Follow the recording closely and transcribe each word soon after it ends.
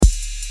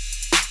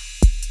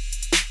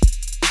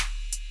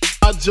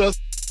I just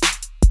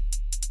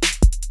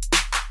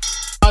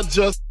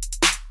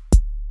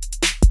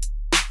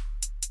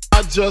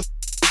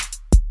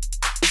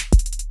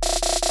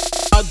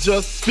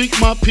speak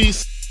my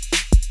piece.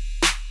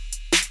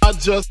 I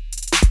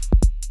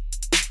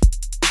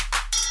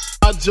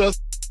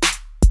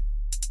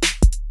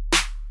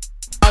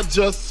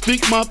just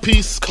speak my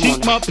piece.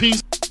 Keep my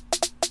peace.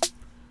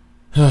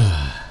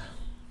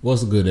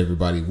 What's good,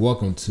 everybody?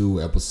 Welcome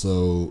to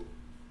episode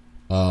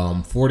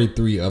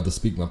 43 of the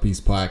Speak My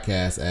Piece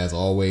podcast. As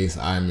always,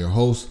 I am your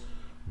host,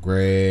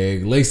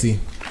 Greg Lacey.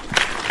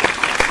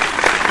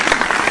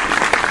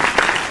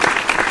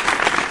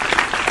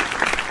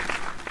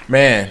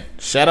 Man,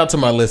 shout out to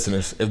my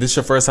listeners. If this is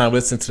your first time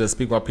listening to the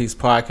Speak My Piece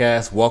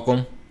podcast,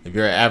 welcome. If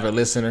you're an avid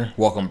listener,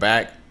 welcome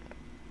back.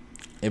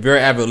 If you're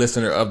an avid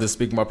listener of the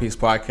Speak My Piece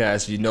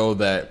podcast, you know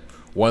that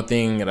one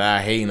thing that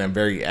I hate and I'm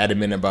very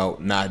adamant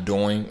about not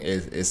doing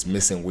is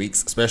missing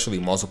weeks, especially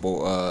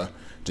multiple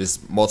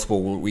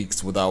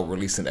weeks without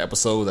releasing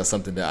episodes. That's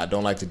something that I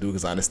don't like to do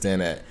because I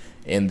understand that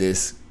in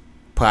this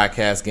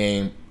podcast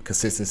game,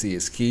 consistency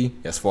is key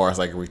as far as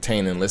like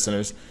retaining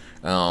listeners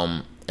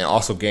and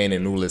also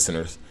gaining new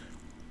listeners.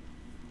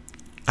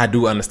 I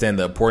do understand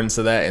the importance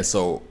of that, and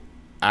so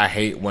I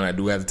hate when I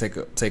do have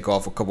to take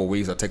off a couple of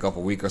weeks or take off a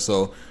week or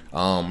so.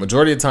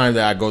 Majority of the time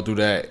that I go through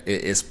that,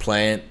 it's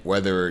planned,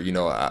 whether I'm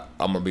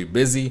gonna be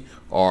busy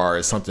or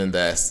it's something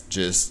that's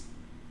just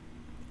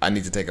I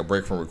need to take a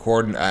break from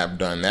recording. I have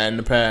done that in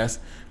the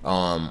past.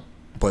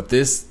 But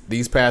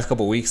these past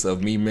couple of weeks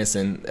of me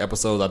missing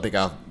episodes, I think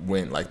I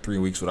went like 3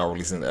 weeks without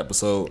releasing an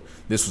episode.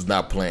 This was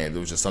not planned. It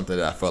was just something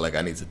that I felt like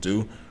I need to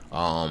do.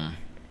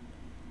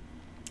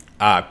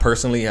 I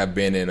personally have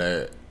been in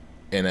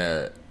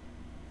a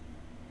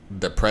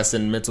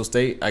depressing mental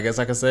state, I guess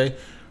I could say,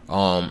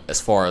 as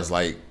far as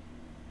like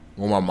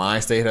what my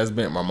mindset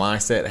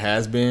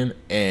has been,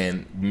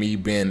 and me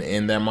being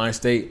in that mind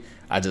state,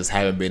 I just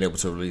haven't been able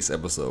to release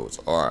episodes,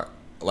 or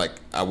like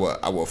I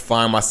will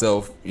find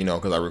myself,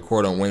 because I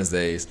record on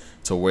Wednesdays,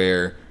 to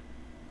where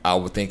I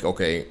would think,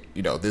 okay,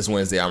 this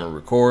Wednesday I'm gonna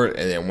record,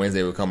 and then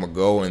Wednesday would come and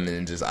go, and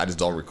then I just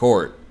don't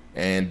record.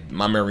 And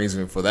my main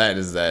reason for that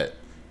is that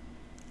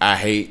I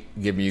hate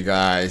giving you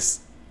guys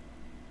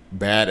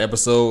bad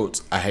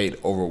episodes. I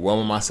hate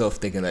overwhelming myself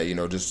thinking that,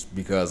 just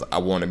because I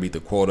want to meet the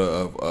quota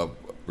of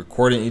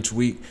recording each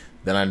week,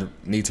 that I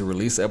need to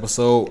release an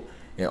episode.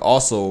 And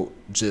also,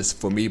 just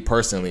for me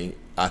personally,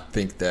 I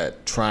think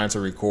that trying to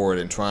record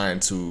and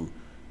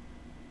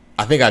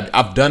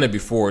I've done it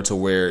before to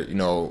where,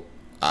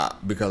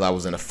 because I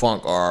was in a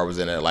funk, or I was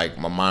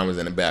my mind was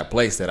in a bad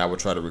place, that I would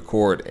try to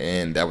record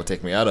and that would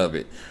take me out of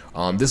it.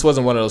 This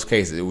wasn't one of those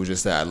cases. It was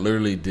just that I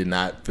literally did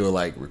not feel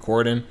like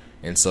recording,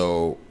 and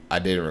so I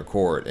didn't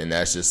record, and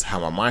that's just how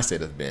my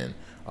mindset has been.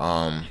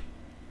 I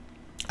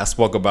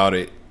spoke about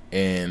it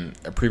in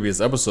a previous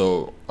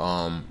episode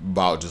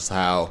about just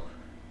how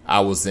I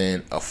was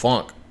in a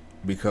funk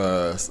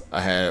because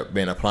I had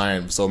been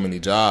applying for so many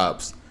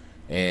jobs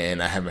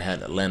and I haven't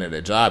had landed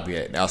a job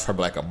yet. That was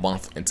probably like a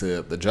month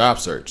into the job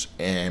search,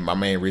 and my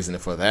main reason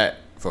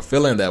for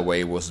feeling that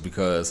way was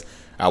because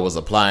I was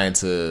applying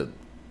to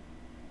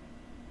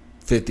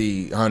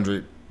 50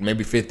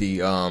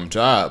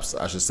 jobs,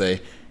 I should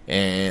say,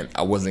 and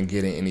I wasn't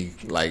getting any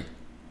like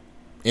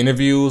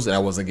interviews, and I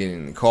wasn't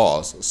getting any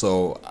calls.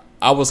 So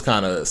I was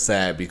kind of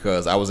sad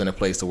because I was in a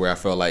place to where I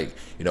felt like,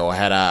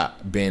 had I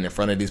been in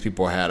front of these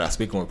people, had I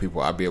speaking with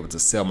people, I'd be able to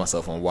sell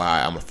myself on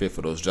why I'm a fit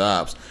for those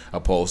jobs,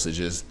 opposed to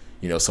just,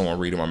 someone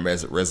reading my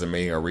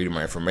resume or reading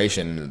my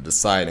information and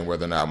deciding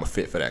whether or not I'm a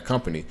fit for that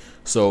company.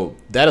 So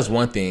that is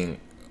one thing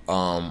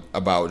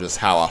about just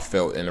how I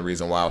felt, and the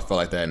reason why I felt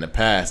like that in the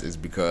past is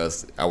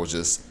because I was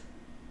just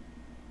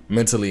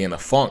mentally in a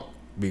funk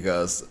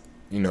because,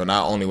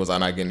 not only was I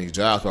not getting these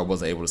jobs, but I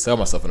wasn't able to sell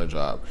myself in a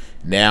job.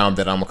 Now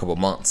that I'm a couple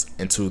months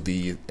into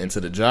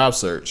the job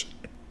search,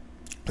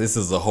 this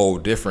is a whole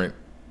different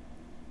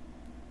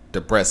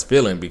depressed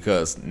feeling,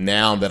 because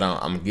now that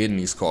I'm getting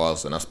these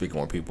calls and I'm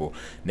speaking with people,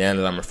 now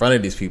that I'm in front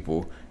of these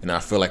people and I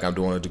feel like I'm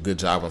doing a good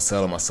job on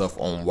selling myself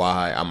on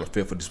why I'm a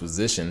fit for this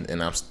position,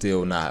 and I'm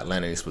still not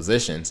landing these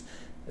positions,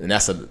 and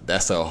that's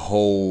a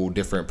whole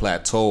different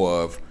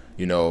plateau of,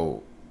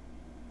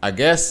 I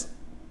guess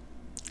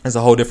it's a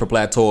whole different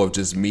plateau of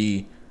just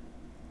me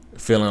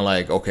feeling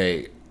like,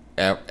 okay,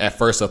 at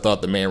first I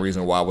thought the main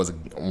reason why I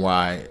wasn't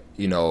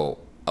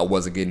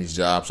getting these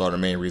jobs, or the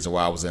main reason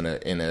why I was in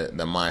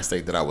the mind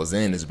state that I was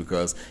in, is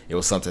because it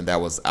was something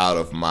that was out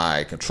of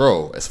my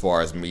control, as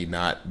far as me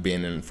not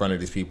being in front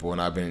of these people and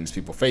not being in these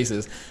people's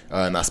faces,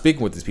 not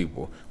speaking with these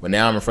people. But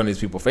now I'm in front of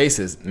these people's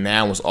faces.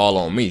 Now it's all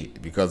on me,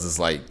 because it's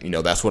like,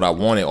 that's what I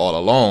wanted all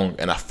along,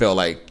 and I felt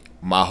like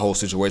my whole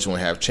situation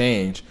would have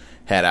changed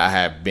had I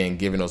have been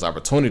given those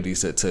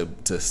opportunities to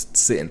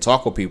sit and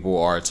talk with people,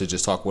 or to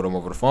just talk with them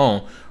over the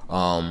phone.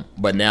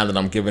 But now that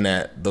I'm given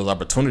those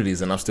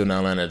opportunities and I'm still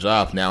not landing a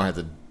job, now I have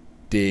to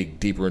dig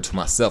deeper into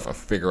myself and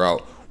figure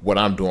out what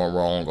I'm doing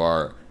wrong,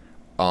 or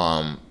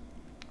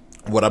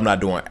what I'm not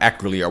doing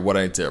accurately or what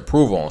I need to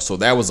improve on. So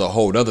that was a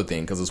whole other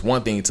thing, because it's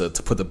one thing to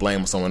put the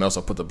blame on someone else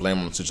or put the blame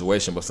on the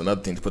situation, but it's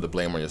another thing to put the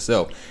blame on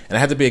yourself. And I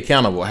had to be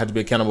accountable. I had to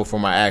be accountable for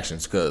my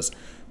actions, because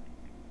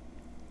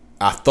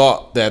I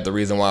thought that the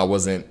reason why I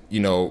wasn't,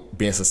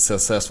 being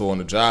successful in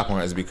the job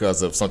hunt is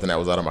because of something that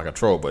was out of my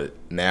control. But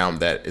now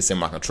that it's in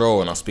my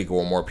control and I'm speaking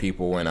with more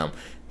people and I'm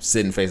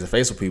sitting face to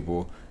face with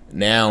people,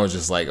 now it's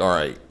just like, all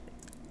right,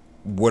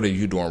 what are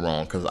you doing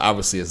wrong? Because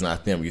obviously it's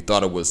not them. You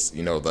thought it was,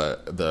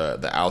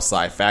 the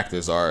outside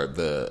factors are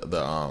the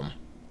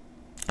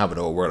I don't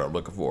know what word I'm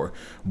looking for,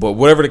 but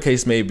whatever the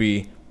case may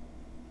be,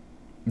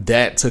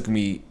 that took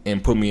me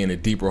and put me in a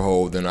deeper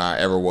hole than I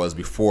ever was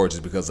before,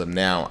 just because of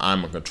now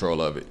I'm in control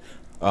of it.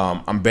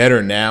 I'm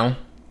better now.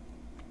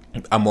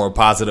 I'm more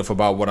positive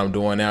about what I'm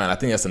doing now, and I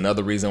think that's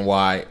another reason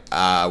why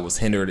I was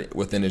hindered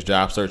within this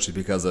job search, is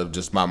because of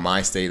just my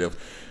mind state of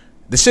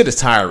this shit is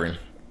tiring.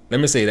 Let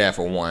me say that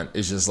for one.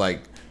 It's just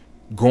like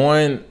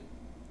going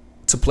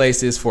to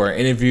places for an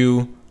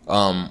interview,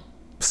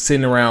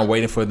 sitting around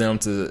waiting for them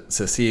to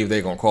see if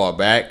they're going to call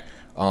back,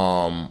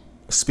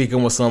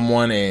 speaking with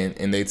someone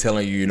and they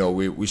telling you,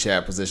 we should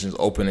have positions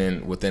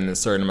opening within a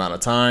certain amount of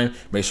time.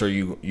 Make sure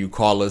you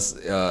call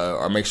us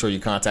or make sure you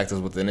contact us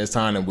within this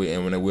time, and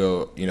when it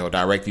will,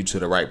 direct you to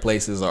the right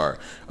places or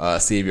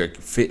see if you're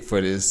fit for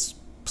this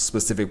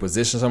specific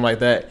position, something like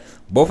that.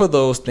 Both of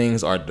those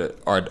things are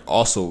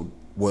also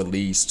what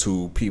leads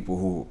to people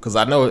who, because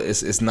I know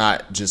it's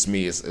not just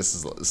me, it's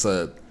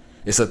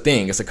a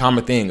thing, it's a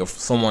common thing of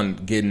someone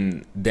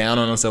getting down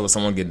on themselves or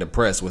someone getting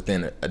depressed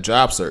within a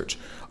job search.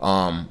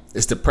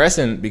 It's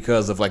depressing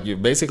because of you're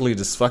basically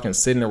just fucking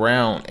sitting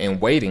around and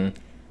waiting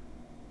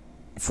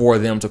for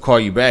them to call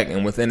you back,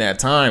 and within that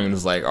time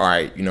it's like, all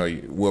right,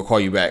 we'll call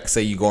you back.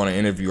 Say you go on an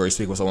interview or you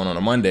speak with someone on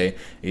a Monday,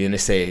 and they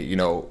say,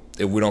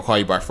 if we don't call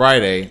you by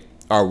Friday,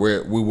 or we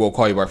will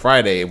call you by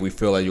Friday if we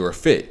feel like you're a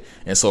fit.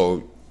 And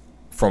so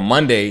from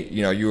Monday,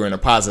 you're in a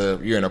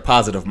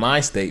positive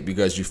mind state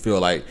because you feel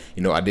like,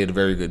 I did a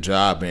very good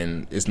job,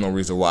 and there's no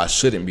reason why I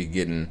shouldn't be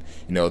getting,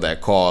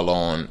 that call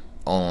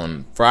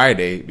on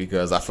Friday,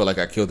 because I feel like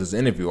I killed this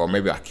interview, or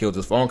maybe I killed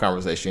this phone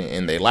conversation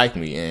and they like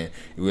me and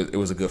it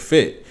was a good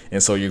fit.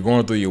 And so you're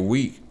going through your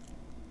week,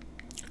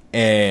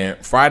 and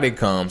Friday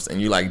comes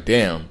and you're like,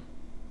 damn,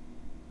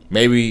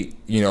 maybe,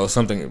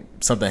 something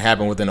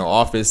happened within the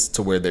office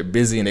to where they're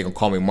busy and they can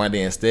call me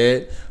Monday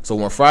instead. So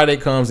when Friday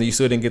comes and you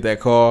still didn't get that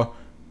call,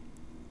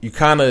 you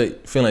kind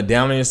of feeling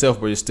down on yourself,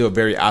 but you're still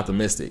very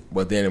optimistic.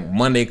 But then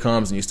Monday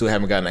comes and you still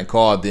haven't gotten that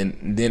call,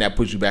 then that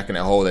puts you back in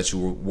that hole that you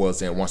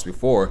was in once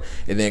before.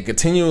 And then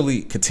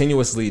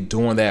continuously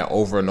doing that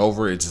over and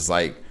over, it's just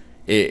like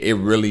it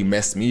really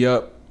messed me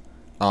up.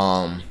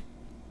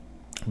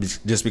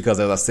 Just because,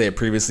 as I said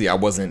previously, I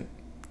wasn't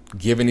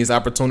given these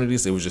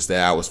opportunities. It was just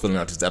that I was filling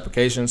out these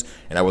applications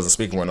and I wasn't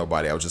speaking with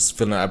nobody. I was just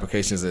filling out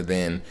applications, and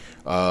then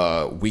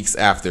weeks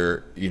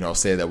after,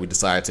 said that we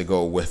decided to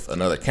go with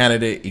another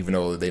candidate, even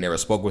though they never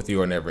spoke with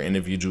you or never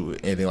interviewed you,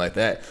 anything like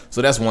that.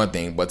 So that's one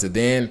thing. But to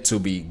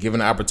be given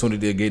the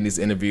opportunity to get in these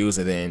interviews,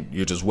 and then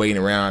you're just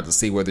waiting around to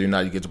see whether or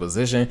not you get the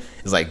position,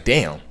 it's like,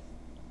 damn,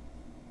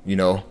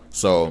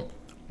 So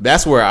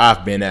that's where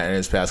I've been at in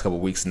this past couple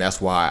of weeks, and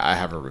that's why I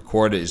haven't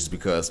recorded, is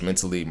because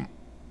mentally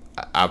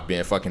I've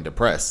been fucking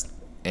depressed,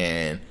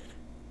 and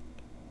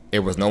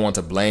there was no one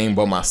to blame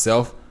but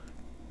myself.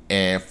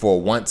 And for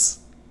once,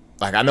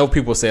 I know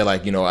people say I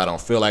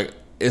don't feel like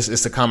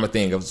it's a common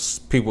thing of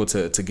people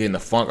to get in a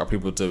funk, or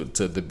people to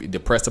be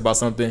depressed about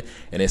something,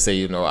 and they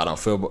say, I don't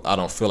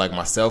feel like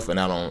myself, and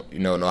I don't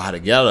know how to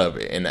get out of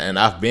it. And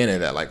I've been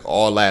in that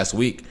all last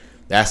week.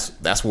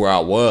 That's where I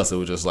was. It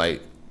was just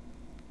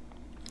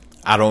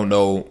I don't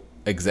know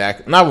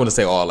exactly. And I wouldn't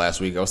say all last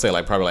week. I would say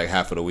probably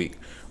half of the week.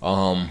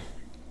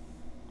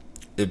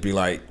 It'd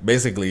be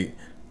basically,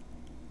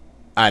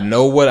 I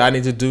know what I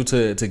need to do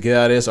to get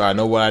out of this, or I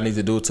know what I need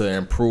to do to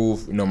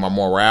improve, my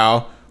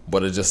morale,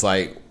 but it's just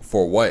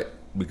for what?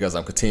 Because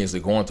I'm continuously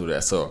going through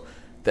that. So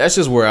that's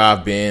just where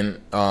I've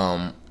been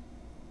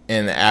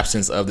in the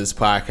absence of this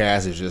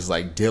podcast, is just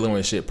dealing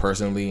with shit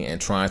personally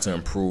and trying to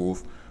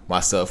improve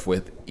myself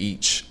with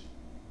each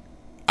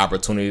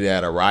opportunity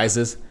that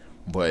arises.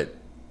 But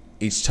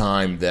each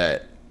time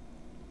that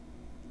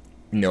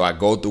I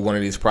go through one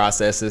of these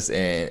processes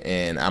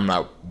and I'm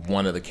not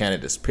one of the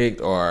candidates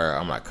picked, or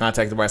I'm not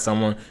contacted by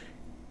someone,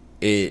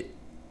 it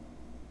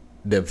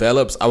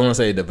develops. I wouldn't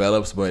say it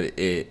develops, but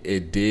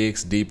it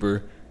digs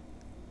deeper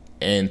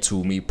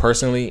into me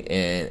personally,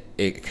 and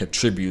it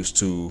contributes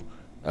to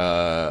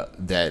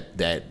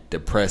that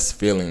depressed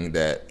feeling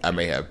that I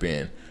may have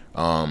been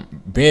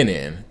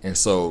in. And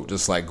so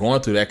just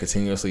going through that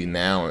continuously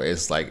now,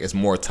 it's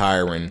more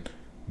tiring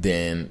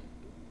than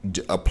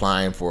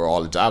applying for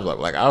all the jobs.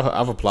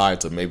 I've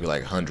applied to maybe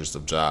hundreds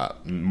of jobs,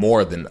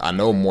 more than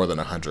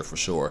 100 for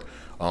sure,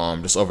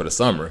 just over the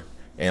summer.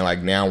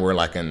 And now we're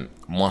in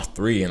month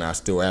 3 and I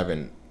still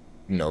haven't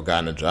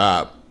gotten a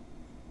job.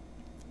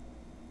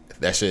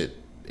 That shit,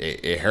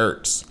 it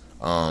hurts.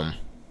 I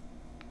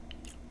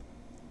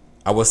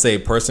would say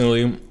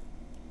personally,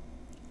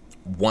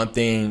 one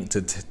thing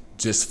to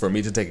just for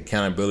me to take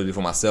accountability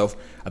for myself.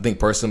 I think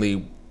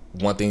personally,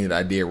 one thing that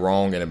I did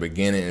wrong in the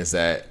beginning is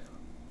that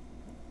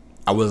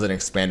I wasn't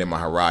expanding my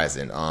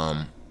horizon.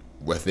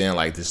 Within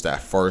like just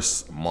that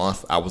first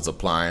month, I was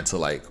applying to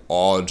like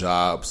all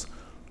jobs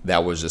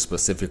that was just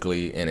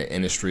specifically in an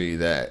industry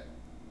that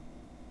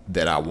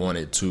I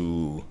wanted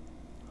to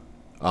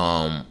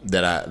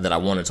that I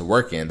wanted to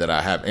work in, that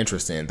I have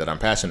interest in, that I'm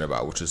passionate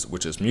about, which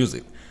is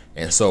music.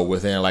 And so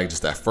within like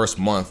just that first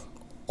month,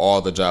 all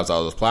the jobs I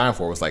was applying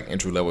for was like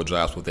entry-level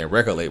jobs within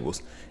record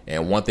labels.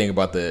 And one thing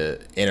about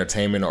the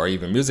entertainment or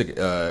even music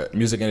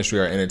industry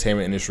or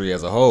entertainment industry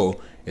as a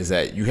whole is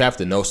that you have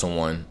to know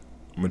someone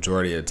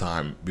majority of the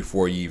time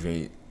before you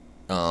even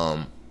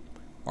are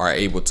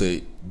able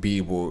to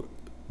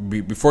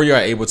before you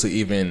are able to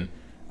even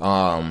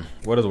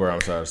what is the word I'm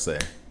trying to say?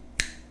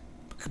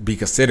 Be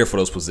considered for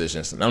those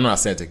positions. And I'm not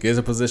saying to get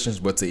the positions,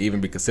 but to even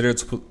be considered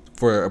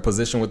for a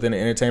position within the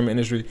entertainment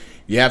industry,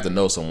 you have to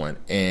know someone.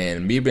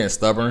 And me being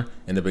stubborn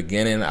in the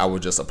beginning, I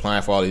was just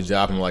applying for all these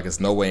jobs. And I'm like, it's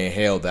no way in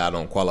hell that I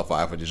don't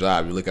qualify for the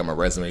job. You look at my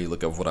resume, you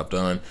look at what I've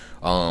done,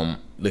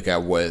 look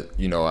at what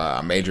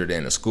I majored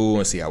in school,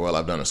 and see how well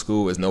I've done in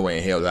school. There's no way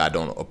in hell that I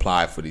don't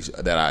apply for these,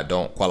 that I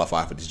don't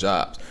qualify for these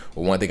jobs.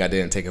 But one thing I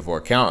didn't take into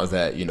account is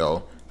that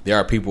there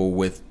are people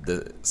with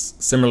the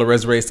similar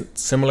resumes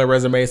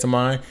to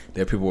mine.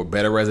 There are people with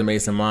better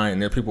resumes than mine,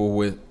 and there are people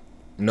with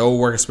no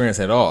work experience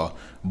at all,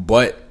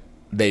 but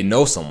they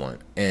know someone.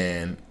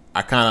 And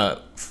I kind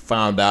of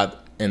found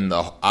out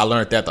I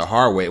learned that the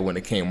hard way when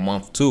it came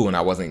month 2, and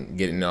I wasn't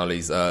getting all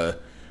these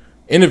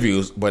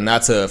interviews. But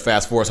not to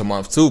fast forward to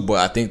month 2, but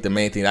I think the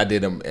main thing I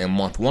did in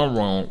month 1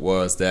 wrong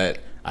was that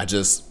I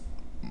just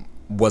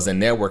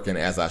wasn't networking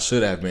as I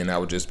should have been. I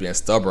was just being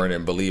stubborn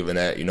and believing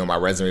that my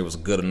resume was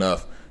good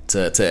enough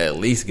to at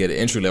least get an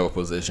entry-level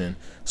position.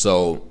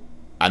 So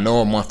I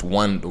know in month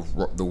 1,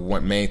 the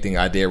one main thing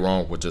I did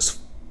wrong was just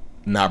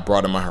not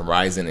broaden my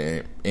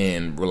horizon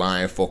and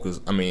relying focus.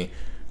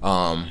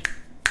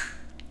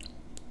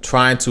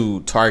 Trying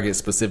to target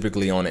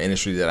specifically on the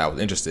industry that I was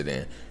interested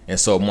in. And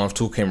so month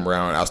 2 came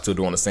around, I was still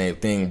doing the same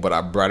thing, but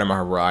I broadened my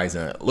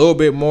horizon a little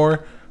bit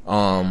more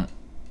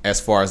as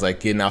far as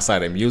like getting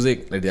outside of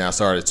music. And then I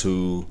started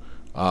to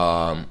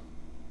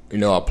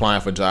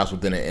applying for jobs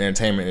within the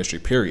entertainment industry,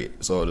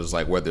 period. So it was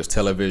like whether it's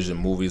television,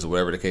 movies, or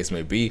whatever the case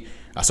may be,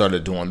 I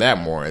started doing that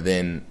more. And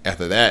then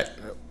after that,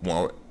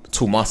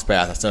 2 months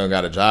passed, I still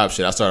got a job.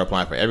 I started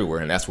applying for everywhere,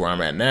 and that's where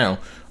I'm at now.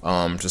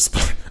 Just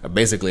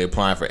basically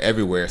applying for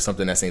everywhere,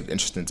 something that seems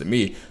interesting to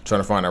me,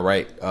 trying to find the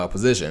right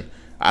position.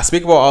 I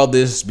speak about all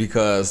this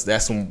because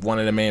that's one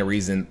of the main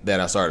reasons that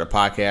I started a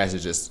podcast,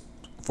 is just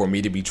for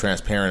me to be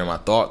transparent in my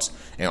thoughts,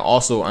 and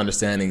also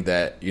understanding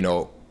that,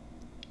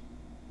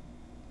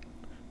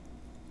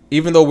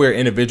 even though we're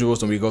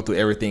individuals and we go through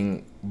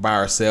everything by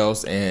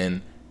ourselves,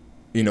 and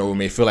we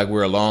may feel like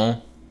we're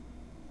alone,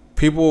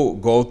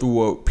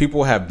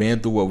 people have been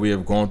through what we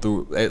have gone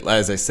through.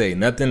 As I say,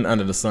 nothing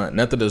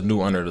is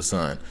new under the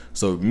sun.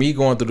 So me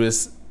going through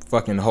this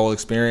fucking whole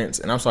experience,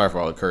 and I'm sorry for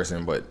all the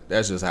cursing, but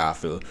that's just how I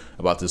feel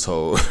about this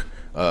whole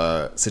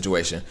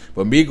situation.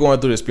 But me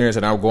going through the experience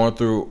that I'm going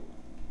through,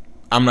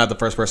 I'm not the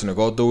first person to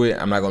go through it.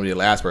 I'm not going to be the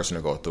last person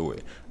to go through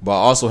it. But I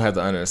also have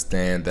to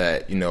understand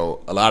that,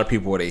 a lot of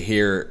people, they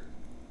hear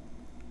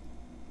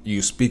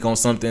you speak on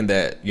something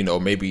that,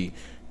 maybe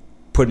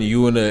putting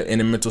you in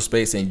a mental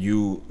space, and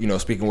you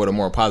speaking with a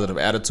more positive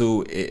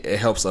attitude, it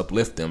helps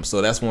uplift them.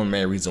 So that's one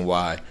main reason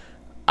why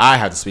I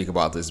have to speak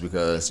about this,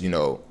 because,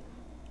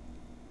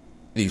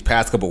 these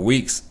past couple of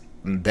weeks,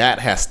 that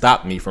has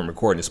stopped me from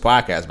recording this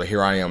podcast. But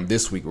here I am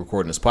this week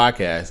recording this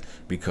podcast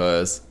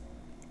because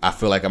I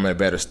feel like I'm in a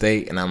better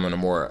state, and I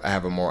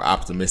have a more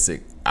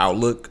optimistic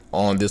outlook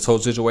on this whole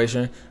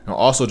situation, and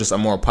also just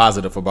I'm more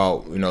positive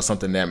about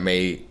something that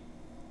may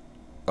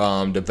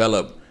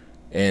develop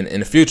in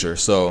the future.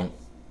 So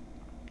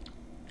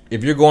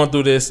if you're going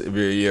through this, if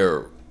you're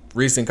a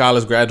recent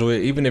college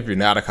graduate, even if you're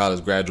not a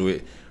college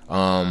graduate,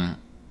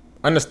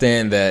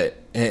 understand that,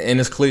 and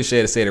it's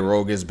cliche to say the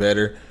road gets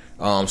better,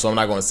 so I'm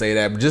not going to say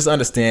that, but just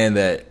understand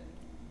that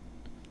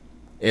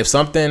if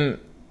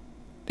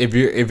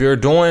you're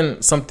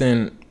doing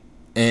something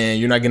and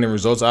you're not getting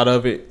results out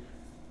of it,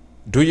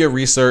 do your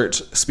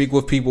research, speak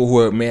with people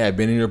who may have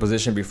been in your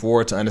position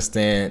before to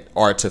understand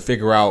or to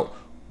figure out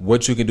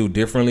what you can do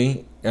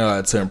differently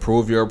to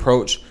improve your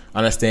approach.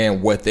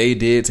 Understand what they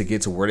did to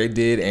get to where they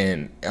did,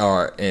 and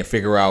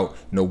figure out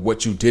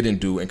what you didn't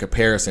do in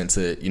comparison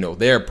to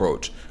their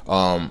approach.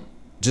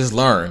 Just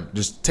learn.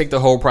 Just take the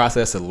whole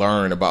process and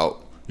learn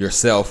about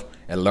yourself,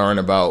 and learn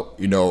about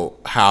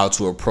how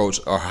to approach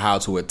or how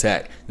to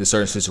attack this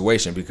certain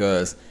situation,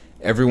 because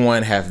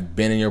everyone has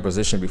been in your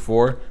position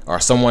before, or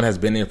someone has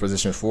been in your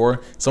position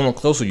before. Someone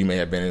close to you may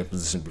have been in your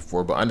position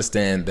before, but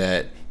understand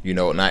that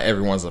not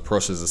everyone's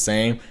approach is the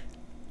same.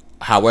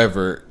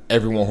 However,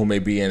 everyone who may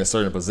be in a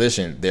certain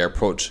position, their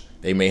approach,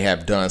 they may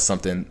have done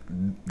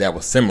something that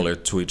was similar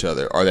to each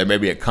other, or there may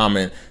be a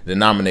common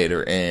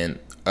denominator in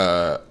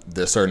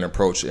the certain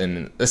approach.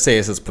 And let's say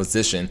it's this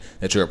position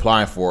that you're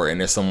applying for,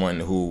 and there's someone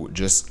who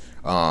just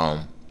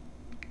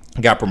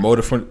got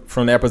promoted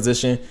from that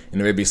position, and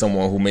there may be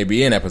someone who may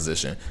be in that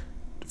position.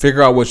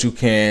 Figure out what you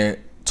can,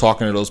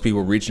 talking to those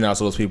people, reaching out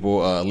to those people.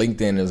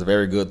 LinkedIn is a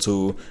very good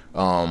tool.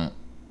 I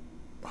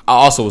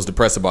also was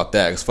depressed about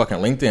that because fucking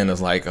LinkedIn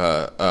is like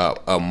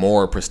a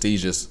more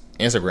prestigious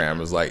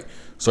Instagram. It's like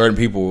certain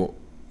people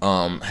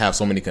have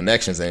so many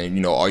connections, and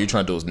you know, all you're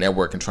trying to do is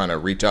network and trying to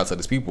reach out to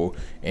these people,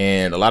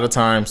 and a lot of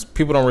times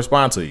people don't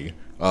respond to you.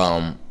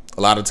 A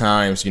lot of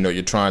times, you know,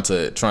 you're trying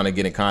to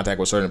get in contact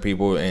with certain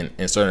people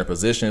in certain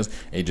positions,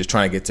 and you're just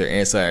trying to get their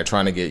insight and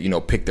trying to get, you know,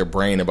 pick their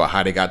brain about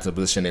how they got to the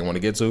position they want to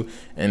get to.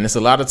 And it's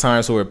a lot of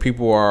times where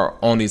people are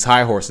on these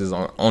high horses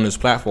on this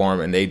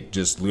platform, and they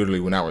just literally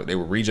they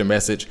would read your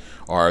message,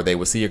 or they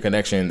would see your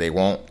connection, they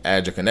won't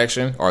add your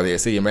connection, or they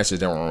see your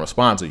message, they won't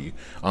respond to you.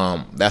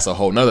 That's a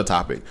whole nother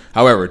topic.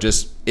 However,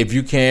 just if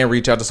you can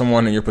reach out to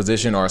someone in your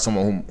position or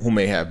someone who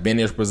may have been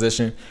in your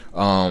position,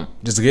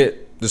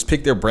 just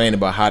pick their brain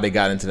about how they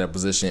got into that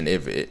position.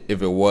 If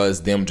it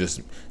was them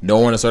just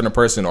knowing a certain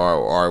person,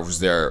 or was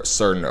there a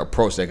certain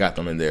approach that got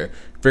them in there.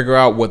 Figure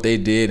out what they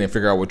did and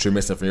figure out what you're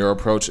missing from your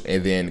approach,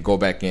 and then go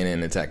back in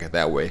and attack it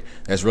that way.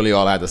 That's really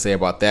all I have to say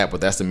about that.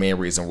 But that's the main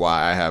reason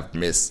why I have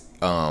missed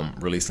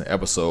releasing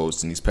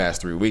episodes in these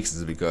past 3 weeks,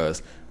 is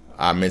because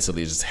I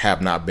mentally just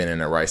have not been in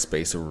the right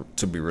space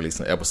to be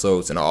releasing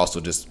episodes, and I also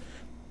just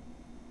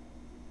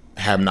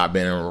have not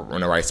been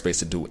in the right space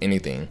to do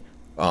anything.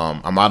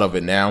 I'm out of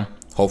it now.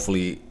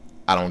 Hopefully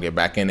I don't get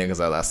back in it,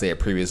 because as I said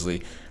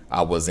previously,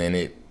 I was in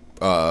it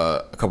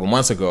a couple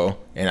months ago,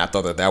 and I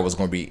thought that was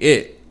going to be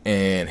it,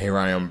 and here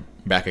I am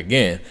back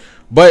again.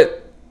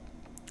 But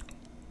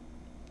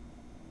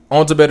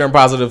on to better and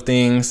positive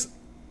things.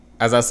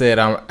 As I said,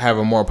 I have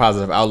a more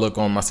positive outlook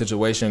on my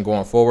situation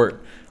going forward.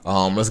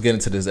 Let's get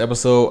into this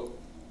episode.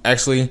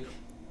 Actually,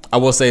 I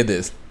will say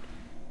this.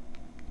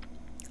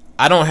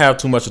 I don't have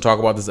too much to talk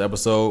about this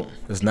episode.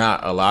 There's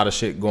not a lot of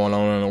shit going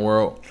on in the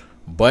world.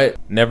 But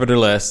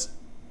nevertheless,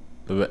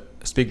 the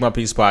Speak My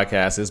Peace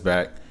podcast is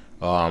back.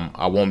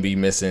 I won't be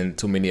missing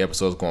too many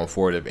episodes going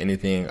forward. If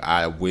anything,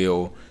 I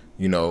will,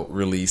 you know,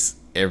 release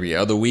every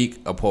other week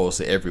opposed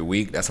to every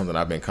week. That's something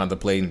I've been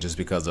contemplating, just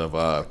because of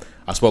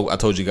I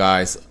told you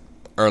guys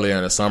earlier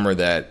in the summer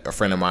that a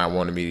friend of mine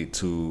wanted me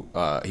to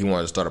he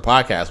wanted to start a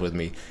podcast with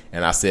me,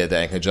 and I said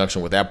that in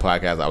conjunction with that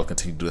podcast, I would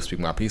continue to do the Speak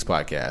My Peace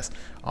podcast.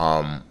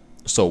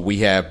 So we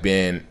have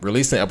been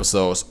releasing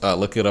episodes.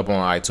 Look it up on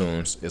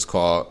iTunes. It's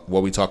called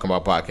What We Talking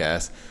About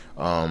Podcast.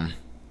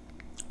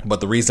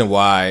 But the reason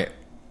why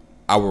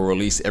I will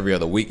release every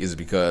other week is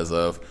because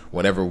of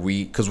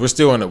because we're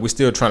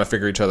still trying to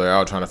figure each other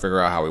out, trying to figure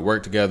out how we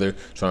work together,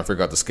 trying to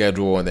figure out the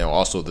schedule, and then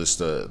also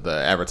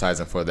the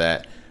advertising for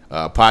that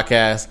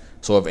podcast.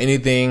 So if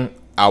anything,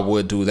 I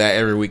would do that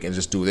every week and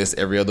just do this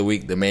every other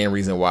week. The main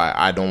reason why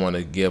I don't want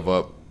to give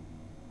up,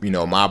 you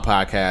know, my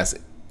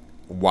podcast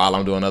while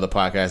I'm doing other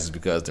podcasts is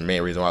because the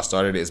main reason why I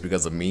started it is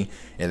because of me,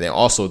 and then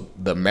also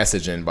the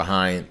messaging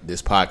behind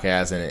this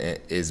podcast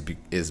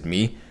is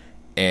me,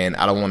 and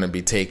I don't want to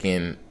be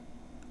taking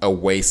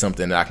away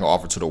something that I can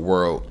offer to the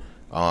world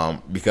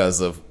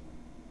because of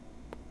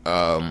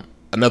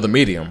another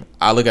medium.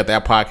 I look at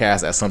that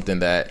podcast as something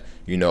that,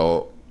 you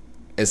know,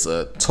 it's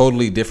a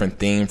totally different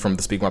theme from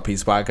the Speak My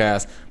Peace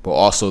podcast, but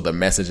also the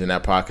message in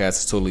that podcast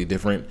is totally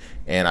different.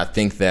 And I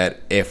think that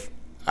if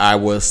I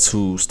was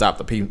to stop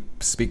the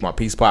Speak My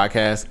Peace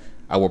podcast,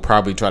 I would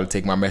probably try to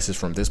take my message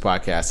from this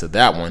podcast to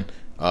that one,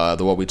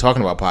 the What We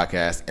Talking About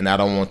podcast, and I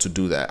don't want to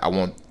do that. I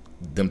want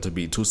them to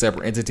be two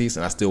separate entities,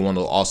 and I still want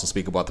to also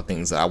speak about the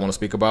things that I want to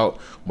speak about,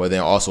 but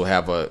then also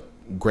have a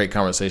great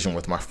conversation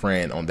with my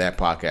friend on that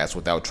podcast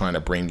without trying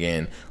to bring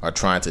in or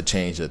trying to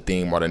change the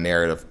theme or the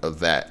narrative of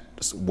that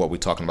What We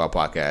Talking About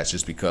podcast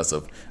just because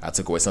of I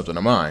took away something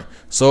of mine.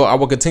 So I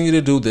will continue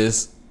to do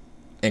this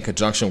in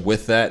conjunction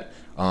with that.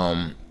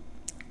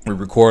 We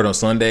record on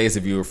Sundays.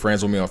 If you're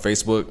friends with me on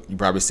Facebook, you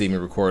probably see me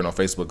recording on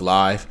Facebook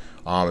Live.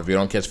 If you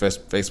don't catch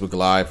Facebook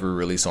Live, we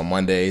release on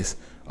Mondays.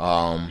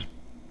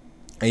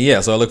 And yeah,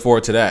 so I look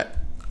forward to that.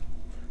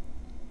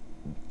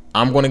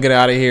 I'm going to get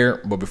out of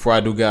here, but before I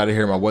do get out of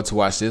here, my what to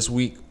watch this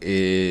week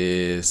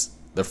is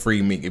The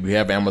Free Meek. If you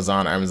have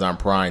Amazon or Amazon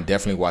Prime,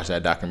 definitely watch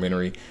that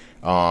documentary.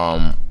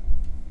 And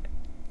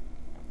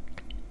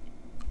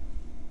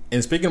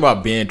speaking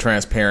about being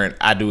transparent,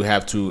 I do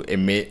have to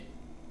admit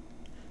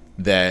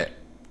that,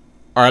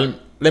 or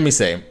let me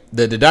say,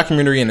 the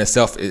documentary in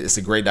itself is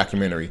a great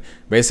documentary.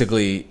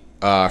 Basically,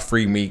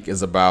 Free Meek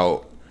is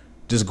about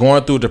just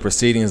going through the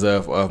proceedings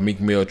of Meek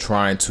Mill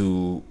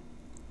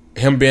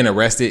him being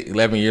arrested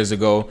 11 years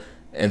ago,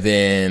 and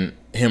then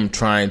him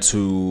trying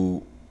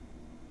to,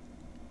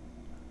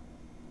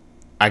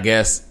 I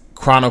guess,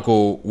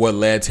 chronicle what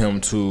led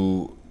him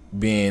to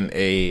being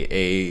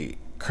a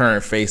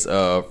current face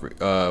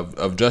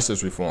of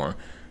justice reform.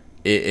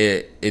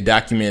 It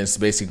documents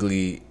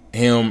basically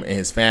him and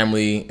his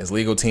family, his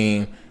legal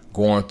team,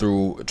 going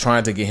through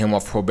trying to get him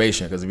off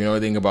probation. Because if you know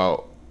anything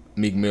about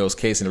Meek Mill's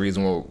case and the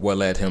reason what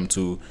led him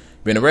to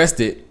being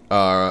arrested,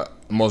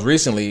 most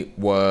recently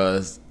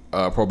was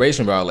a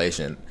probation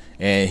violation.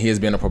 and he has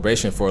been on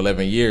probation for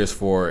 11 years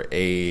for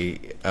a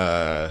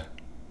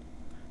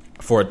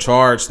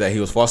charge that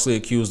he was falsely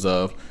accused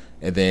of.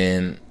 And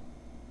then,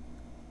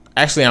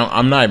 actually,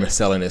 I'm not even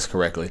selling this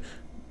correctly.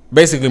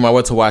 Basically, my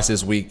what to watch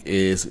this week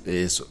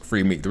is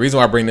Free Meek. The reason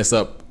why I bring this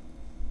up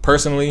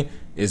personally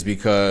is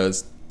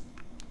because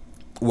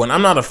when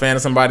I'm not a fan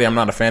of somebody, I'm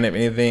not a fan of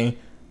anything,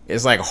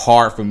 it's like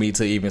hard for me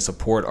to even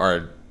support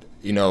or,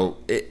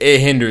 it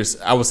hinders,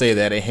 I would say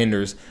that it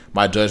hinders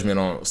my judgment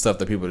on stuff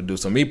that people do.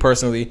 So me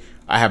personally,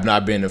 I have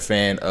not been a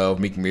fan of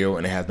Meek Mill,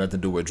 and it has nothing to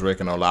do with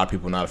Drake. I know a lot of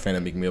people are not a fan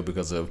of Meek Mill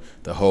because of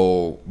the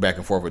whole back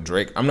and forth with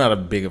Drake. I'm not a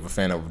big of a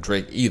fan of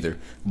Drake either,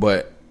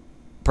 but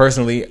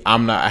personally,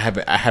 I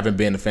haven't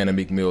been a fan of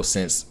Meek Mill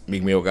since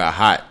Meek Mill got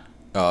hot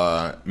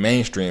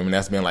mainstream, and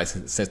that's been like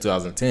since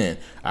 2010.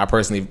 I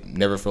personally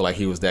never feel like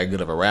he was that good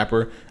of a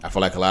rapper. I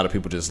feel like a lot of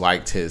people just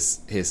liked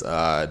his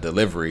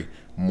delivery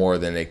more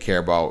than they care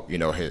about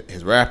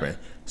his rapping.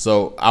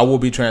 So I will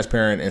be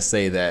transparent and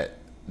say that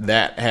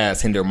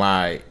has hindered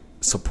my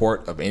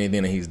support of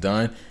anything that he's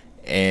done,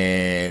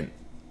 and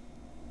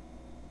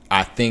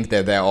I think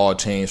that all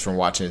changed from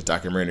watching his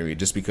documentary,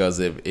 just because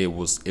it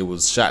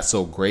was shot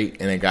so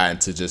great, and it got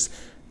into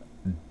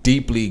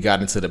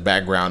the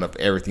background of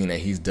everything that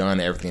he's done,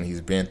 everything he's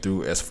been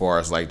through, as far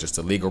as like just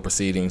the legal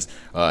proceedings,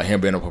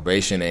 him being on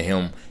probation, and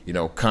him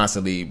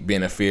constantly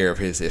being in fear of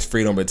his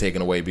freedom being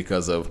taken away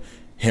because of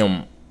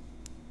him,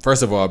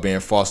 first of all, being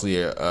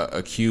falsely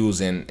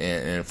accused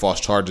and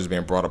false charges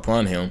being brought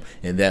upon him,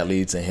 and that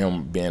leads to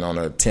him being on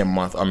a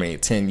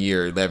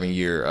 11-year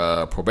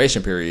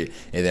probation period,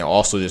 and then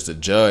also just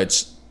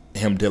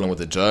him dealing with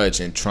the judge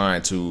and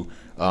trying to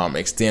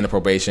extend the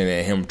probation,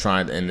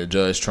 and the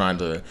judge trying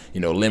to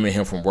limit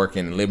him from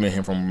working, limit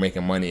him from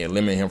making money, and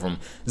limit him from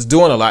just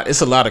doing a lot.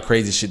 It's a lot of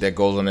crazy shit that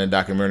goes on in the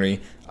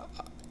documentary.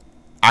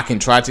 I can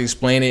try to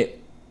explain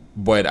it,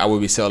 but I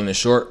would be selling it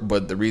short.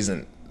 But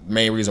the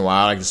main reason why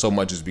I like it so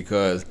much is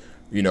because,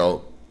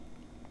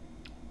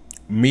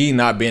 me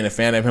not being a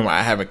fan of him,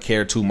 I haven't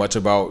cared too much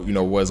about,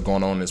 what's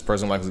going on in his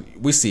personal life.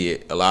 We see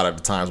it a lot of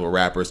the times with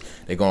rappers.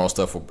 They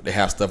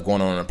have stuff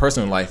going on in their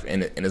personal life,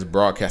 and it's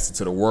broadcasted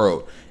to the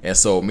world. And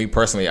so me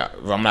personally, if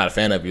I'm not a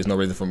fan of you, there's no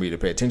reason for me to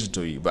pay attention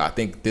to you. But I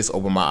think this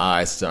opened my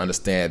eyes to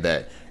understand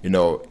that,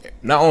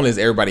 not only is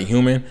everybody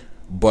human,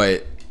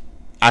 but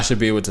I should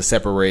be able to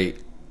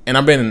separate. And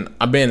I've been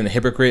a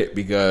hypocrite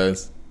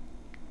because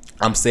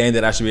I'm saying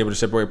that I should be able to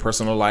separate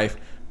personal life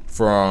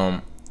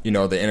from,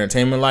 the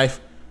entertainment life.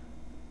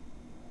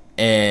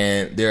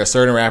 And there are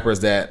certain rappers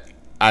that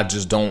I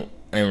just don't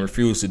and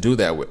refuse to do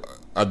that with,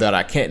 or that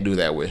I can't do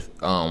that with.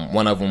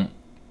 One of them,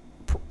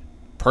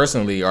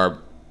 personally,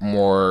 or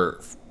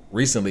more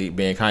recently,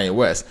 being Kanye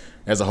West.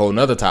 That's a whole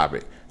nother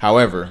topic.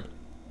 However,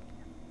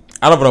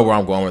 I don't know where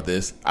I'm going with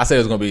this. I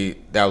said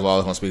that was all I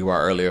was going to speak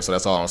about earlier, so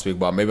that's all I'm going to speak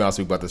about. Maybe I'll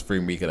speak about this Free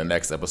Meek in the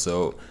next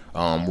episode,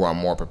 where I'm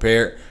more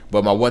prepared.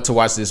 But my what to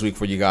watch this week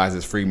for you guys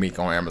is Free Meek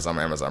on Amazon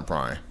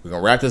Prime. We're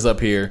going to wrap this up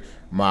here.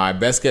 My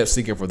best kept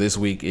secret for this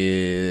week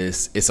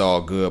is It's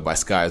All Good by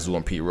Skyzoo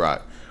and Pete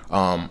Rock.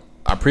 I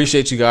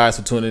appreciate you guys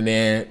for tuning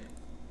in.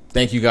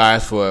 Thank you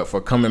guys for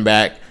coming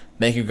back.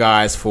 Thank you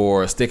guys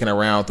for sticking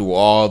around through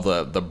all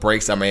the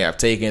breaks I may have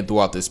taken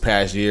throughout this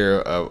past year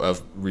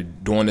of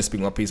doing this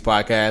Speak My Peace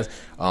podcast.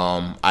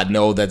 I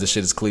know that this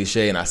shit is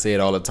cliche and I say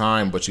it all the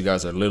time, but you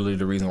guys are literally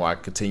the reason why I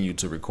continue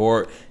to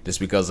record, just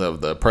because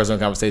of the personal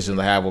conversations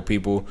I have with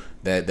people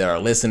that are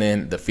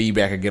listening, the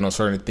feedback I get on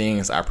certain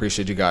things. I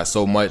appreciate you guys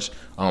so much.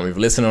 If you're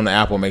listening on the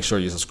Apple, make sure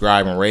you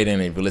subscribe and rating.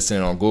 If you're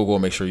listening on Google,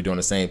 make sure you're doing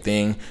the same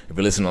thing. If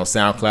you're listening on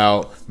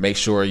SoundCloud, make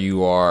sure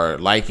you are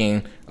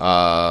liking.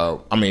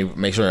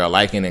 Make sure you're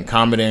liking and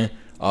commenting.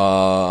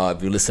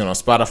 If you're listening on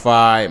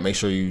Spotify, make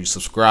sure you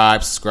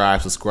subscribe.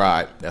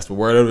 That's the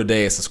word of the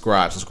day is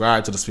subscribe.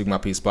 Subscribe to the Speak My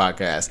Peace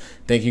podcast.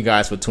 Thank you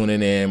guys for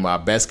tuning in. My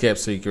best kept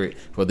secret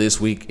for this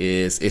week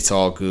is It's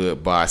All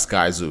Good by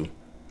Skyzoo.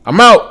 I'm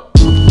out.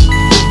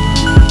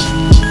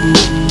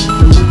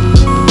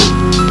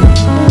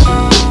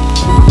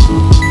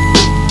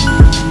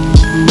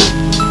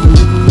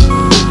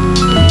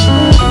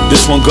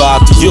 This one go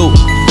out to you.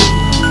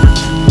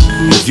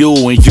 And you,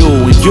 and you,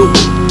 and you.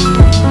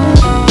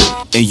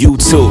 And you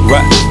too,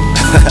 right?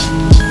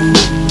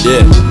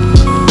 Yeah.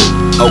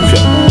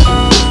 Okay.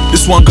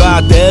 This one go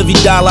out to every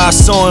dollar I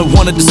saw and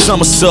wanted the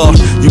summer saw.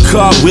 You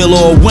cartwheel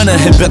or a winner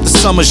and bet the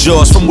summer's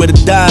yours. From where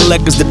the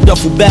dialect is the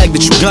duffel bag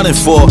that you gunning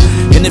for.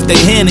 And if they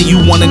handing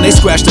you one and they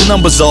scratch the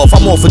numbers off,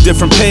 I'm off a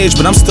different page,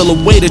 but I'm still a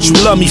way that you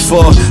love me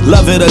for.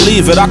 Love it or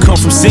leave it, I come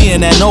from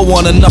seeing that no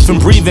one or nothing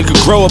breathing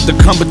could grow up to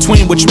come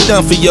between what you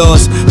done for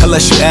yours.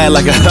 Unless you add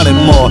like 100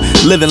 more.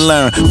 Live and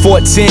learn.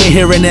 14,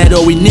 hearing that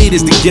all we need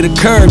is to get a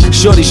curb.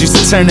 Shorties used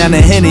to turn down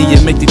the Henny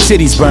and make their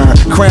titties burn.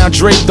 Crown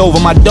draped over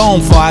my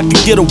dome for I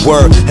could get a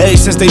word. Hey,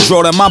 since they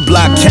drove at my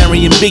block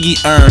carrying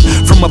Biggie urn.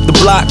 From up the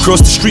block,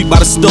 cross the street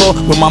by the store,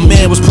 when my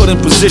man was put in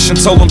position,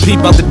 told him peep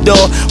out the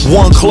door.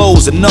 One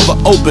closed, another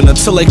open,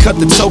 until they cut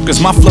the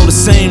tokens. My flow the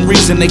same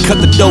reason they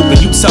cut the dope,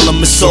 and you tell them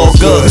it's all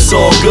good. It's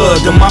all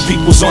good, then my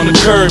people's on the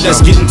curb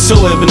that's getting to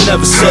it, but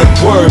never said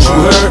words, you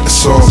heard?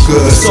 It's all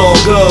good. It's all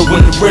good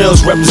when the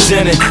real's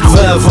represented.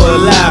 Forever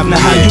alive,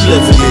 now how you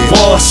living?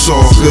 War. It's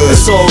all good.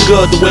 It's all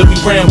good the way we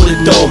ran with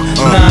it though.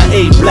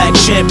 9-8 black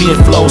champion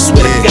flow,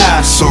 swear to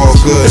God. It's all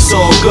good. It's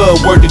all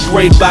good, word to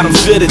great bottom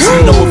fitteds.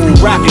 You know if you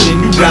rockin' and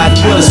you riding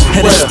with us.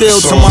 And it's still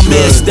to my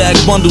man Stack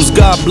Bundles,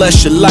 God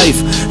bless your life.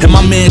 And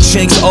my man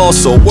Chinks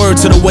also, word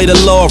to the way the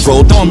law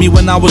rolled on me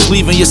when I was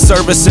leaving your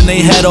service, and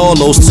they had all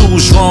those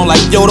tools drawn.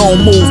 Like, yo,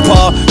 don't move,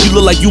 pa. You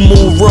look like you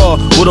move raw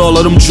with all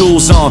of them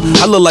jewels on.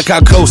 I look like I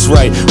coast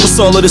right. What's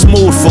all of this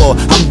mood for?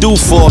 I'm due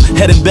for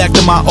heading back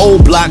to my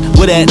old block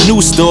where that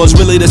new store's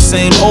really the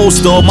same old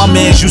store my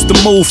mans used to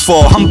move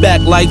for. I'm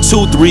back like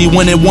 2-3,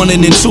 winning 1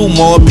 and then 2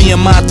 more.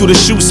 BMI through the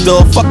shoe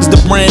store, fuck is the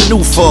brand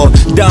new for?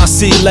 Don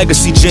C,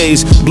 Legacy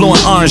J's,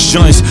 blowing orange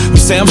joints. You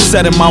say I'm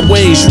set in my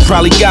ways, you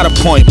probably got a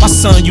point. My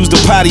son used a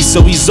potty,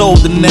 so he's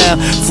older now.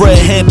 Fred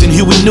Hampton,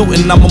 Huey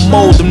Newton, I'ma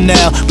mold him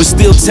now. But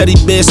still teddy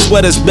bear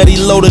sweaters, Betty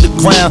low to the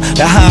ground.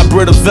 The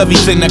hybrid of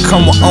everything that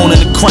come with owning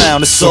the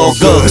crown. It's all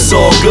good, it's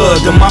all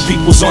good. Then my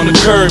people's on the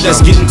curb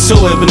that's getting to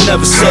it, but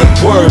never said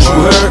words, you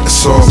heard?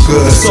 It's all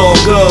good. It's all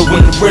good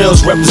when the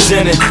real's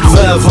represented.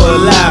 Forever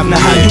alive, now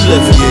how you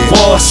living?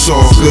 War. It's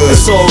all good.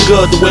 It's all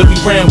good the way we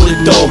ran with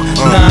it though.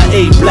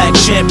 9-8 black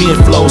champion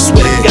flow,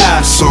 swear to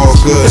God. It's all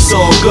good. It's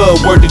all good,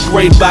 word to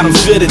great bottom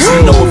fitteds.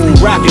 You know if you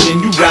rockin' and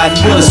you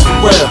riding with us for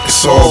real.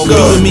 It's all good.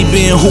 Due to me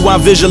being who I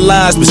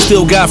visualize, but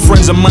still got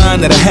friends of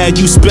mine that I had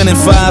you spending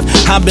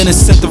 5. I've been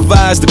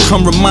incentivized to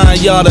come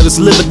remind y'all that it's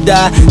live or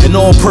die. In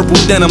all purple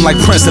denim like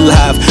Prince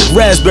alive.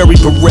 Raspberry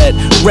Barrette,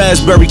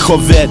 raspberry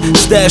Corvette,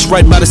 stashed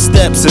right by the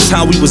steps. That's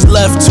how we was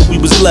left till we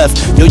was left.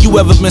 Yo, you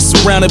ever been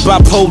surrounded by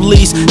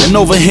police and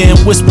over here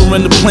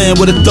whispering the plan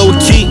with a throw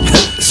key?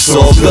 It's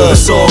all good,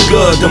 it's all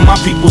good. Then my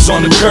people's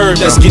on the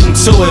curb that's getting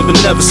to it, but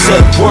never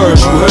said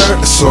words, you heard?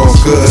 It's all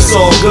good. It's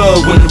all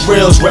good when the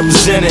real's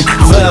represented.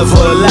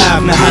 Forever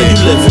alive, now how you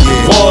living?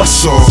 War.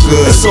 It's all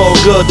good. It's all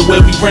good the way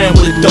we ran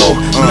with it though.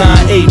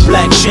 9-8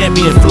 black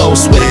champion flow,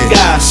 swear to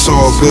God. It's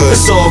all good.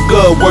 It's all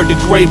good, word to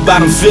great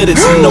bottom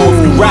fitteds. You know if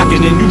you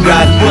rockin' and you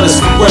riding with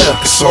us for real.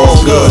 It's all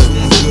good.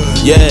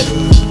 Yeah.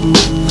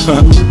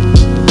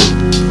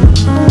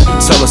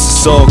 Tell us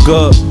it's all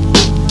good.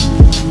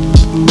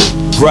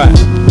 Right.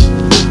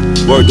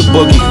 Word to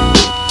Boogie.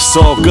 It's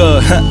all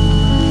good.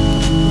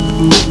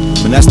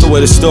 And that's the way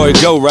the story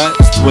go, right?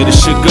 That's the way the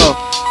shit go.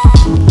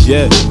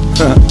 Yeah.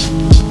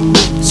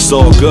 It's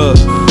all good.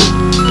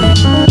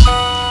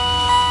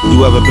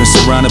 You ever been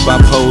surrounded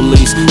by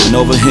police and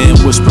over here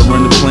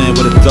whispering the plan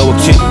with a throw a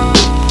kick?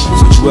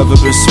 So you ever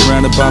been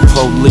surrounded by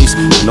police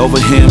and over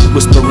here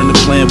whispering the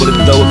plan with a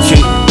throw a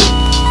kick?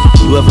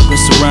 You ever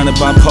been surrounded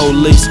by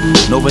police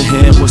and over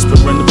here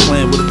whispering the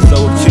plan with a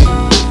throw a kick?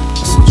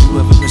 I said you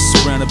ever been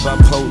surrounded by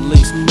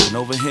police and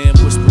over here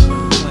whispering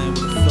the plan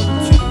with a throw a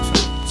kick?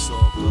 It's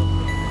all good.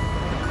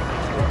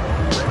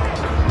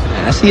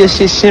 I see your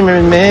shit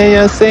shimmering, man, you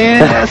know what I'm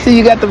saying? I see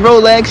you got the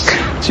Rolex.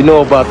 What you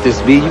know about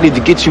this, B? You need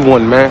to get you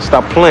one, man.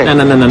 Stop playing.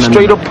 No.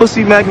 Straight up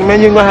pussy, man, you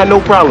ain't gonna have no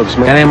problems,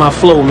 man. That ain't my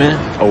flow, man.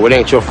 Oh, it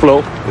ain't your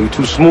flow? You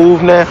too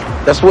smooth now?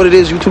 That's what it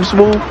is, you too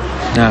smooth?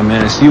 Nah,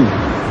 man, it's you.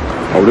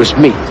 Oh, this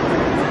me.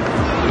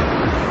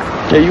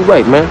 Yeah, you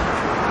right, man.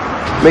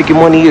 Making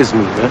money is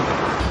me,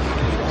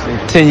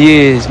 man. 10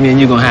 years, me and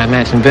you gonna have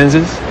matching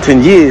Benzes.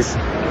 10 years?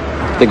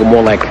 I think I'm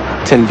more like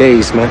 10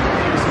 days, man.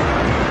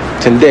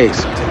 10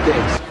 days. 10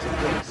 days.